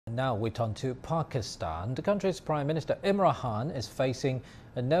Now we turn to Pakistan. The country's Prime Minister Imran Khan is facing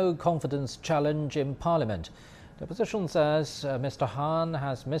a no-confidence challenge in Parliament. The opposition says Mr. Khan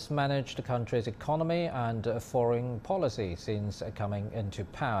has mismanaged the country's economy and foreign policy since coming into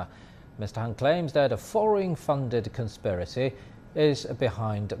power. Mr. Khan claims that a foreign-funded conspiracy is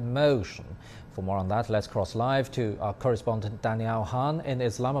behind motion. For more on that, let's cross live to our correspondent Danial Khan in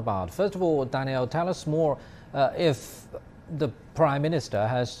Islamabad. First of all, Daniel, tell us more if the Prime Minister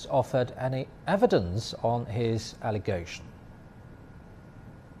has offered any evidence on his allegation.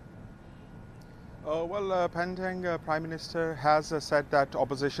 Pandang Prime Minister has said that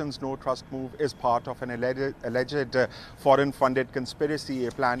opposition's no-trust move is part of an alleged foreign-funded conspiracy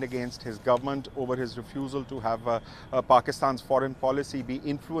planned against his government over his refusal to have Pakistan's foreign policy be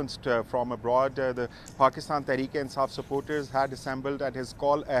influenced from abroad. The Pakistan Tehreek-e-Insaf supporters had assembled at his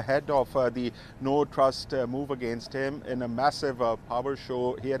call ahead of the no-trust move against him in a massive power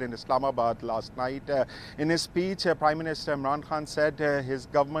show here in Islamabad last night. In his speech, Prime Minister Imran Khan said his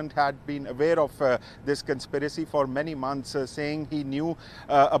government had been aware of this conspiracy for many months, saying he knew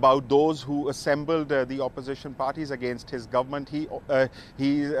about those who assembled the opposition parties against his government. He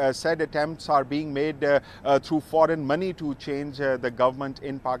said attempts are being made through foreign money to change the government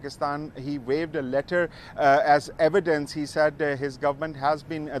in Pakistan. He waved a letter as evidence. He said his government has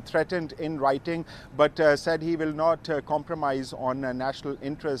been threatened in writing, but said he will not compromise on national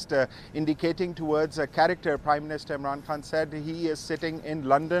interest, indicating towards character. Prime Minister Imran Khan said he is sitting in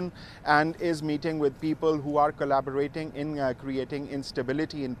London and is meeting with people who are collaborating in creating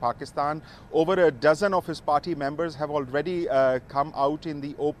instability in Pakistan. Over a dozen of his party members have already come out in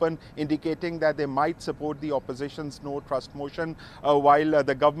the open, indicating that they might support the opposition's no-trust motion, while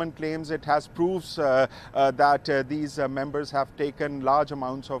the government claims it has proofs that these members have taken large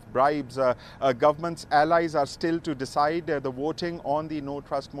amounts of bribes. Government's allies are still to decide. The voting on the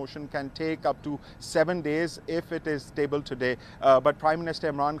no-trust motion can take up to 7 days if it is tabled today. But Prime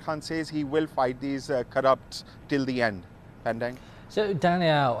Minister Imran Khan says he will fight these corrupts till the end. Pandang. So,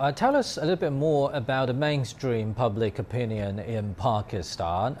 Daniel, tell us a little bit more about the mainstream public opinion in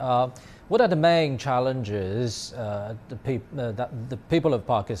Pakistan. What are the main challenges that the people of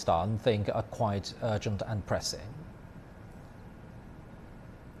Pakistan think are quite urgent and pressing?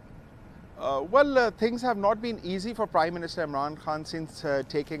 Things have not been easy for Prime Minister Imran Khan since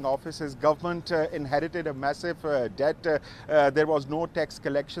taking office. His government inherited a massive debt. There was no tax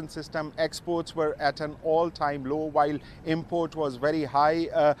collection system. Exports were at an all-time low, while import was very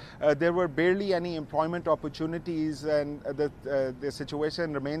high. There were barely any employment opportunities, and the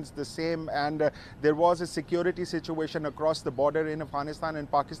situation remains the same. And there was a security situation across the border in Afghanistan,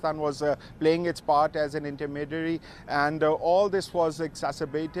 and Pakistan was playing its part as an intermediary. And all this was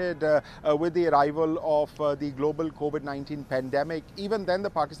exacerbated with the arrival of the global COVID-19 pandemic. Even then, the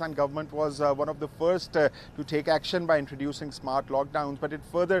Pakistan government was one of the first to take action by introducing smart lockdowns, but it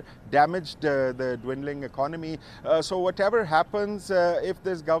further damaged the dwindling economy. So whatever happens, if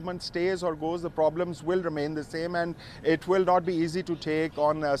this government stays or goes, the problems will remain the same, and it will not be easy to take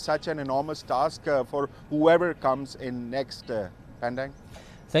on such an enormous task for whoever comes in next. Pandang.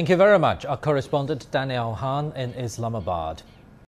 Thank you very much. Our correspondent Danial Khan in Islamabad.